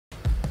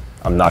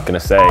I'm not gonna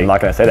say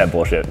that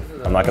bullshit.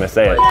 I'm not gonna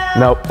say it.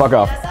 No, fuck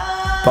off.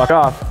 Fuck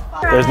off.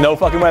 There's no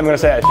fucking way I'm gonna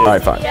say that shit. All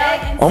right, fine.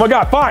 Oh my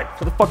God, fine.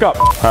 Shut the fuck up.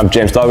 I'm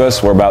James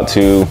Douglas. We're about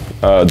to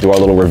do our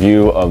little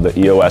review of the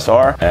EOS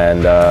R,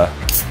 and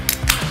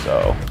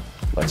so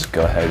let's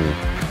go ahead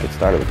and get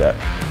started with that.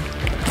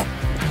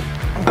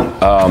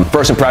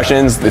 First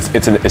impressions,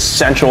 it's an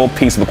essential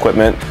piece of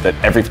equipment that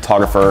every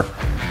photographer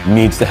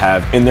needs to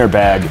have in their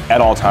bag at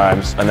all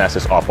times, and that's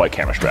this off-white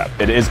camera strap.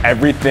 It is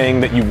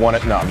everything that you want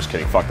it. No, I'm just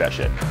kidding, fuck that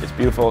shit. It's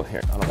beautiful.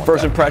 Here, I don't want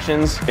First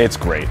impressions, it's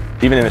great.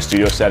 Even in a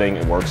studio setting,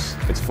 it works,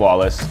 it's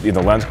flawless. The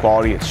lens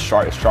quality, it's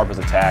sharp as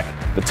a tack.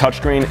 The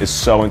touchscreen is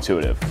so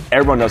intuitive.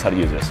 Everyone knows how to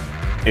use this.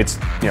 It's,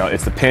 you know,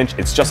 it's the pinch,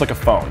 it's just like a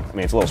phone. I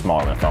mean, it's a little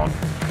smaller than a phone,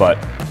 but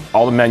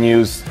all the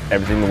menus,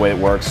 everything the way it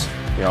works,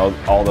 you know,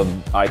 all the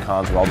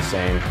icons are all the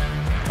same.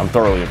 I'm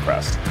thoroughly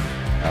impressed.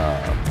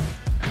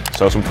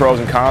 So some pros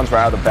and cons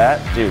right out of the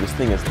bat. Dude, this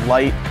thing is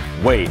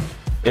lightweight.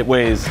 It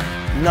weighs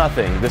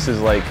nothing. This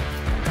is like,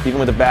 even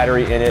with the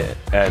battery in it,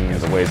 and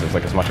it weighs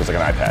like as much as like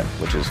an iPad,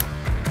 which is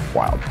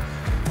wild.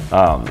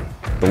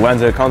 The lens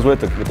that it comes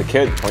with the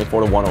kit,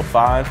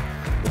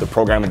 24-105, with a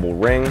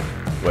programmable ring,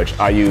 which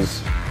I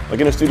use, like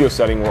in a studio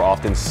setting, we're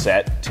often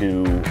set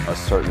to a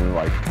certain,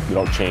 like, we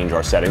don't change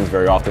our settings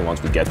very often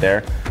once we get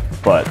there,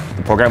 but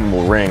the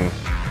programmable ring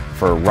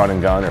for run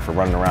and gun or for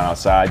running around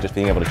outside, just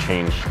being able to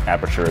change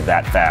aperture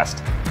that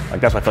fast. Like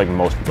that's what I feel like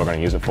most people are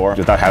gonna use it for.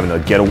 Without having to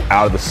get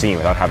out of the scene,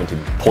 without having to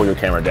pull your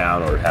camera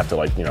down or have to,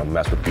 like, you know,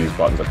 mess with these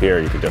buttons up here,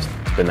 you can just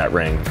spin that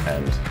ring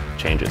and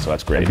change it, so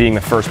that's great. And being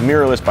the first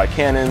mirrorless by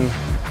Canon,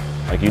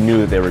 like you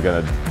knew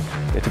that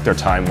they took their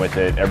time with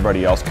it.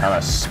 Everybody else kind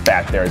of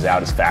spat theirs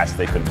out as fast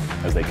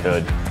as they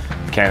could.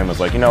 Canon was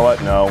like, you know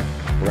what, no,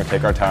 we're gonna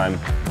take our time,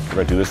 we're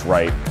gonna do this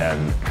right,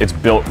 and it's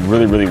built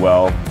really, really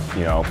well.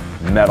 You know,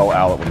 metal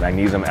alloy, with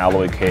magnesium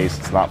alloy case,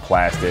 it's not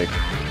plastic.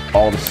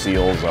 All the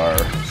seals are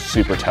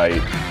super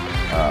tight.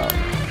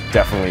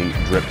 Definitely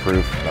drip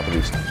proof. Not that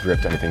we've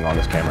dripped anything on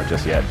this camera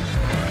just yet.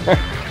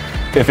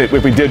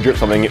 If we did drip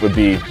something, it would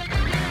be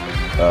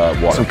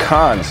water. Some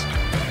cons.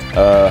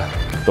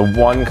 The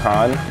one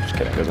con, just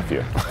kidding, there's a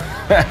few.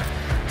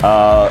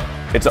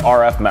 It's an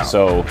RF mount.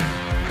 So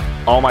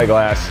all my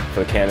glass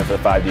for the Canon, for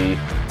the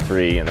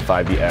 5D3 and the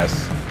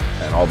 5DS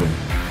and all the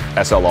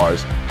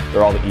SLRs,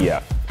 they're all the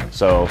EF.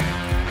 So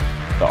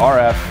the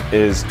RF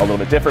is a little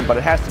bit different, but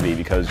it has to be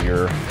because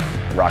you're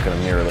rocking a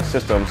mirrorless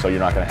system, so you're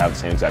not going to have the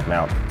same exact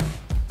mount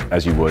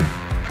as you would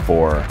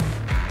for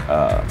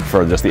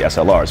just the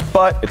SLRs.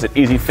 But it's an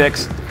easy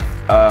fix.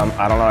 I'm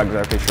not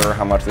exactly sure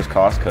how much this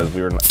costs because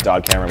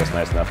Dodd Camera was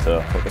nice enough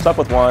to hook us up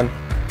with one,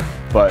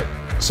 but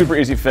super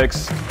easy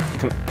fix.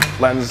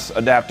 Lens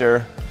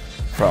adapter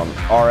from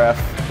RF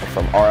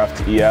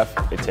to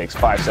EF. It takes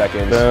 5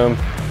 seconds. Boom.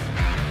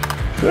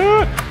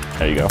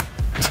 There you go.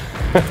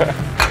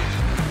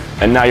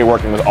 And now you're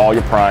working with all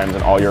your primes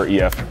and all your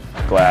EF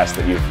glass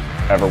that you've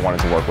ever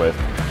wanted to work with.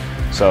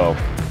 So,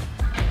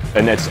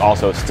 and it's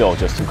also still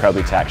just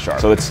incredibly tack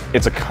sharp. So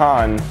it's a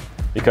con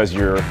because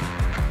you're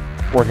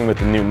working with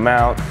the new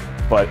mount,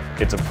 but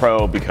it's a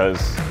pro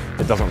because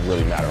it doesn't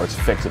really matter. Or it's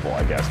fixable,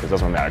 I guess, because it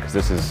doesn't matter because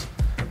this is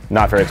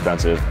not very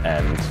expensive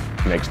and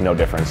makes no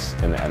difference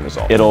in the end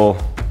result.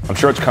 I'm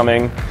sure it's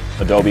coming.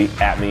 Adobe,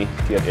 at me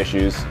if you have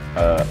issues.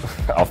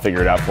 I'll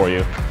figure it out for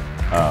you.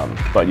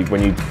 But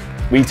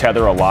we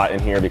tether a lot in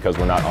here because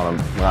we're not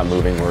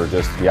moving.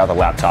 We have the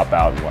laptop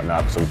out and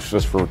whatnot. So it's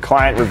just for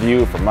client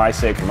review, for my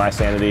sake, for my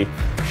sanity,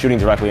 shooting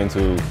directly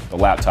into the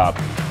laptop,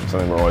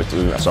 something we're always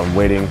doing. So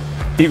I'm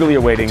eagerly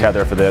awaiting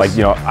tether for this. Like,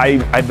 you know,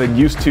 I've been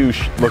used to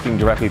looking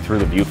directly through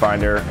the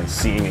viewfinder and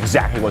seeing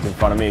exactly what's in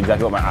front of me,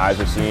 exactly what my eyes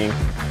are seeing.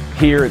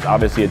 Here, it's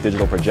obviously a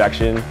digital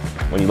projection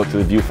when you look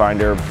through the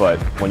viewfinder, but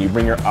when you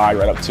bring your eye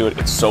right up to it,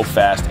 it's so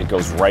fast, it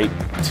goes right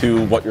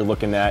to what you're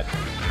looking at.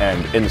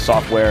 And in the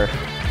software,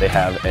 they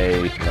have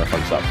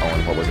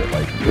what was it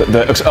like?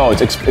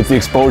 It's the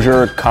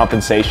exposure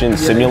compensation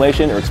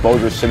simulation or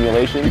exposure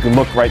simulation. You can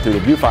look right through the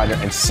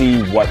viewfinder and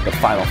see what the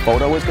final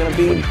photo is going to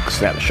be. When you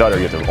snap the shutter,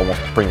 you have to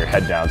almost bring your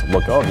head down to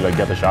look, oh, did I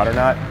get the shot or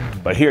not?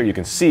 But here you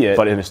can see it.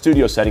 But in a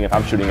studio setting, if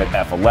I'm shooting at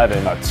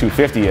f11,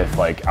 250th,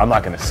 like I'm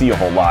not going to see a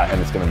whole lot,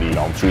 and it's going to be, you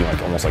know, I'm shooting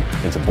like almost like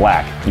into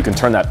black. You can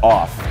turn that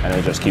off, and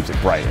it just keeps it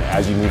bright. And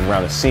as you move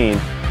around the scene,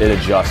 it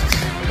adjusts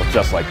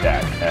just like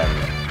that.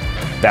 And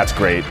that's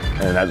great,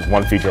 and that's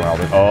one feature when I was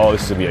like, oh,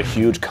 this is gonna be a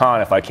huge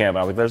con if I can't, but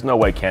I was like, there's no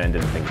way Canon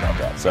didn't think about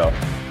that. So,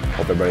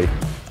 hope everybody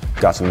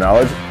got some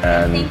knowledge,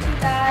 and... Thank you,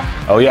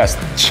 Dodd. Oh yes,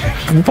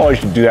 you probably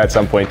should do that at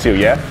some point too,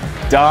 yeah?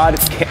 Dodd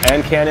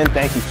and Canon,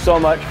 thank you so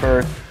much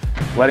for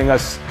letting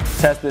us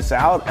test this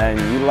out and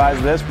utilize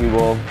this. We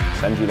will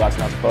send you lots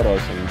and lots of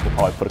photos, and we'll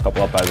probably put a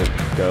couple up as it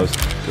goes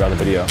throughout the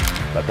video.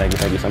 But thank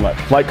you so much.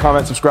 Like,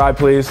 comment, subscribe,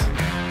 please.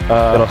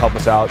 It'll help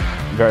us out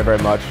very, very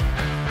much.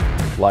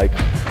 Like,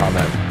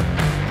 comment.